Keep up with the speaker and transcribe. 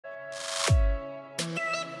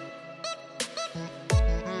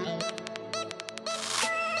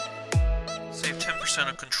Save 10%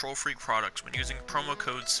 on Control Freak products when using promo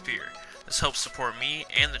code Speer. This helps support me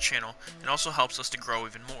and the channel, and also helps us to grow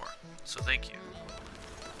even more. So thank you.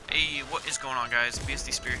 Hey, what is going on, guys?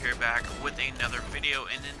 BSD Speer here, back with another video,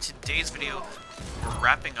 and in today's video we're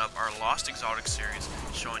wrapping up our Lost Exotics series,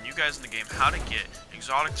 showing you guys in the game how to get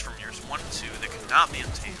exotics from years 1 and 2 that cannot be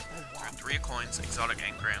obtained through 3 coins, exotic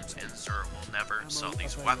engrams, and Xur will never sell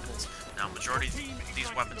these weapons. Now, majority of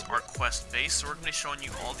these weapons are quest based, so we're going to be showing you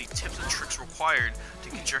all the tips and tricks required to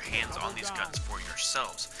get your hands on these guns for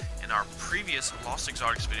yourselves. In our previous Lost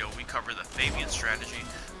Exotics video, we covered the Fabian strategy,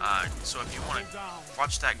 so if you want to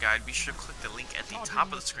watch that guide, be sure to click the link at the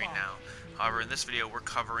top of the screen now. However, in this video, we're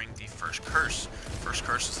covering the First Curse. First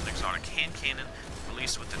Curse is an exotic hand cannon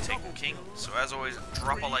released with the Taken King. So as always,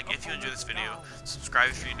 drop a like if you enjoy this video, subscribe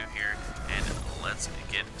if you're new here, and let's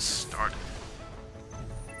get started.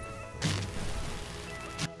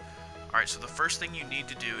 Alright, so the first thing you need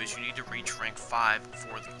to do is you need to reach rank 5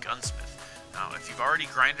 for the Gunsmith. Now, if you've already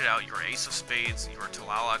grinded out your Ace of Spades, your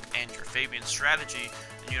Talalak, and your Fabian strategy,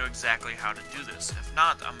 then you know exactly how to do this. If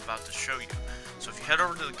not, I'm about to show you. So if you head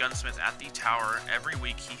over to the Gunsmith at the tower, every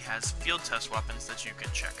week he has field test weapons that you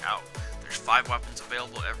can check out. There's 5 weapons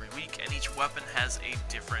available every week, and each weapon has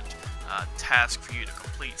a different task for you to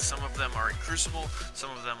complete. Some of them are in Crucible,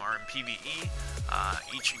 some of them are in PvE.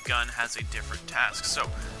 Each gun has a different task. So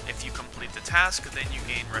if you complete the task, then you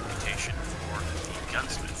gain reputation for the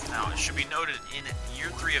Gunsmith. Now, it should be noted, in year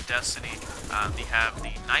 3 of Destiny, they have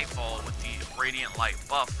the Nightfall with the Radiant Light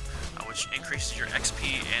buff, which increases your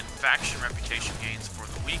XP and faction reputation gains for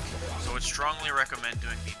the week. So I would strongly recommend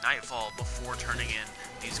doing the Nightfall before turning in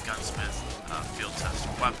these Gunsmith field test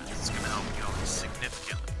weapons. It's going to help you out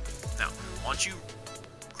significantly. Now, once you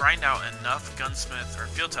grind out enough Gunsmith or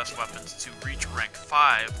field test weapons to reach rank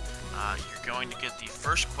 5, you're going to get the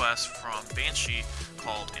first quest from Banshee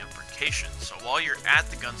called Imprecation. So while you're at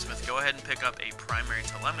the Gunsmith, go ahead and pick up a primary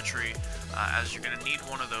telemetry, as you're going to need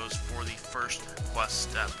one of those for the first quest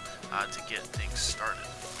step to get things started.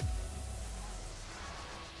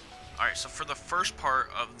 Alright, so for the first part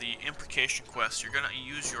of the Imprecation quest, you're going to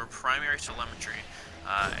use your primary telemetry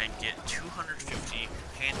and get 250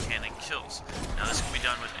 hand cannon kills. Now, this can be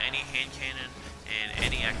done with any hand cannon in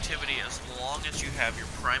any activity as long as you have your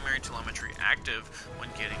primary telemetry active when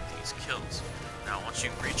getting these kills. Now, once you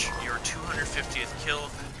reach your 250th kill,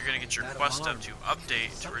 you're going to get your quest step to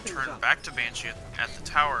update to return back to Banshee at the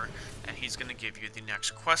tower, and he's going to give you the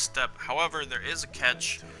next quest step. However, there is a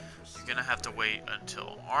catch. You're going to have to wait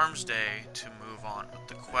until Arms Day to move on with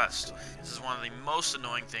the quest. This is one of the most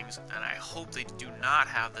annoying things, and I hope they do not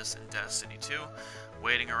have this in Destiny 2,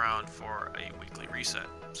 waiting around for a weekly reset.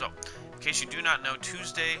 So, in case you do not know,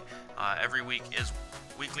 Tuesday every week is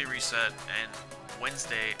weekly reset, and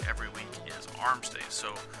Wednesday every week is Arms Day.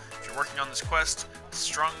 So if you're working on this quest, I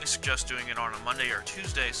strongly suggest doing it on a Monday or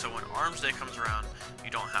Tuesday, so when Arms Day comes around,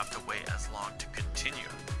 you don't have to wait as long to continue.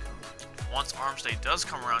 Once Arms Day does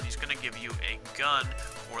come around, he's going to give you a gun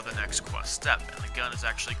for the next quest step, and the gun is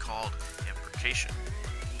actually called Imprecation.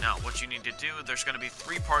 Now, what you need to do, there's going to be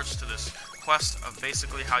 3 parts to this quest of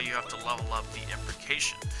basically how you have to level up the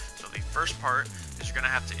Imprecation. So the first part is you're going to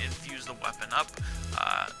have to infuse the weapon up.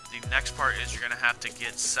 The next part is you're going to have to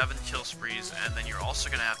get 7 kill sprees, and then you're also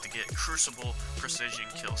going to have to get Crucible precision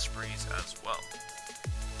kill sprees as well.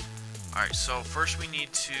 Alright, so first we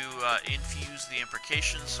need to infuse the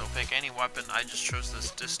Imprecation, so pick any weapon. I just chose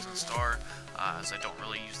this Distant Star, as I don't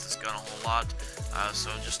really use this gun a whole lot.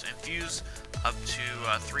 So just infuse up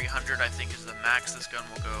to 300, I think, is the max this gun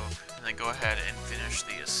will go, and then go ahead and finish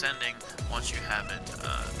the Ascending once you have it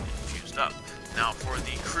infused up. Now, for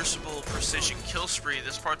the Crucible Precision Kill Spree,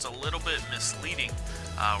 this part's a little bit misleading.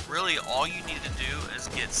 Really, all you need to do is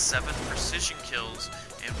get 7 precision kills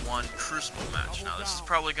in 1 Crucible match. Now, this is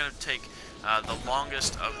probably going to take the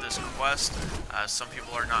longest of this quest. Some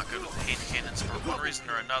people are not good with hand cannons for one reason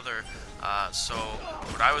or another, so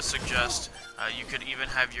what I would suggest, you could even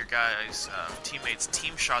have your guys, teammates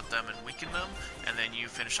team shot them and weaken them, and then you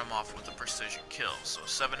finish them off with a precision kill. So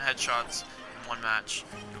 7 headshots in 1 match,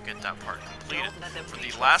 you'll get that part completed. For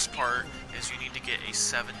the last part is you need to get a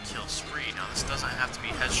 7 kill spree. Now, this doesn't have to be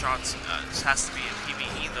headshots, this has to be in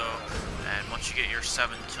PvE though, and once you get your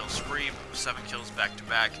 7 kill spree, 7 kills back to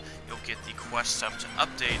back, you'll get the quest step to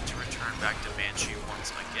update to return back to Banshee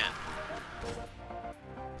once again.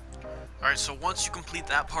 Alright, so once you complete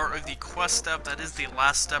that part of the quest step, that is the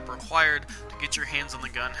last step required to get your hands on the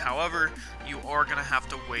gun. However, you are going to have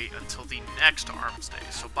to wait until the next Arms Day.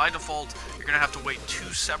 So by default, you're going to have to wait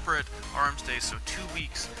 2 separate Arms Days, so 2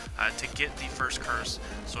 weeks to get the first curse.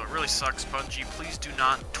 So it really sucks. Bungie, please do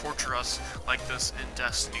not torture us like this in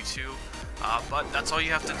Destiny 2. But that's all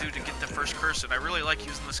you have to do to get the first curse, and I really like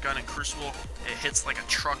using this gun in Crucible. It hits like a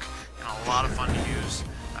truck and a lot of fun to use.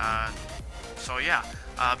 So yeah,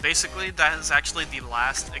 basically that is actually the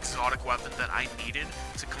last exotic weapon that I needed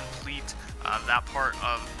to complete that part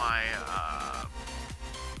of my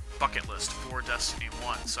bucket list for Destiny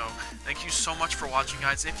 1. So thank you so much for watching,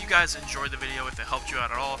 guys. If you guys enjoyed the video, if it helped you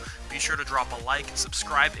out at all, be sure to drop a like,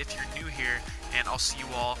 subscribe if you're new here, and I'll see you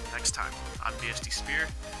all next time. I'm BSD Spear,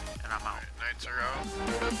 and I'm out. Nights are out.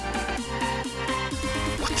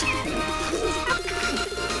 What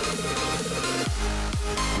the